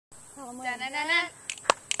One more.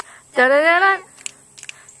 Dun-dun-dun-dun.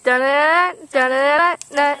 Dun-dun-dun-dun.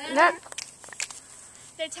 Dun-dun-dun-dun.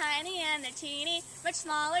 They're tiny and they're teeny, much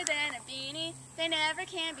smaller than a beanie. They never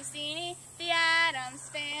can be seeny. The Addams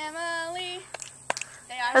Family.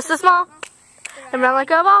 They are So small. They run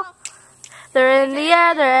like a ball. They're in the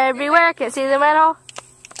air, they're everywhere, can't see them at all.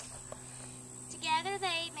 Together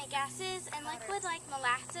they make gases and liquid like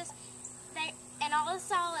molasses. And all the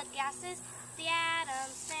solid gases, the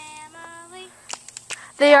Addams Family.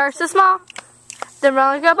 They are so small. They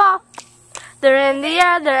run like a ball. They're in the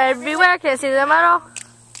air, they're everywhere, can't see them at all.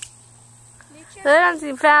 They're not to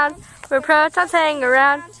be found where protons hang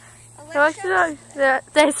around. They surround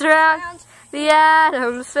the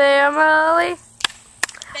Addams Family.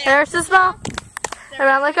 They're so small. They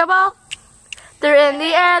run like a ball. They're in the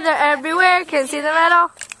air, they're everywhere, can't see them at all.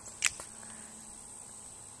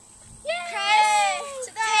 Kriss,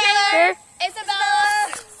 Taylor,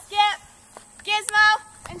 Isabella, Skip, Gizmo,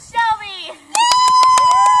 and Shelby.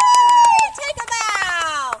 Take a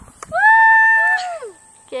bow!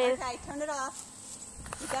 Okay. Okay, turn it off.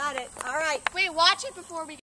 You got it. All right. Wait, watch it before we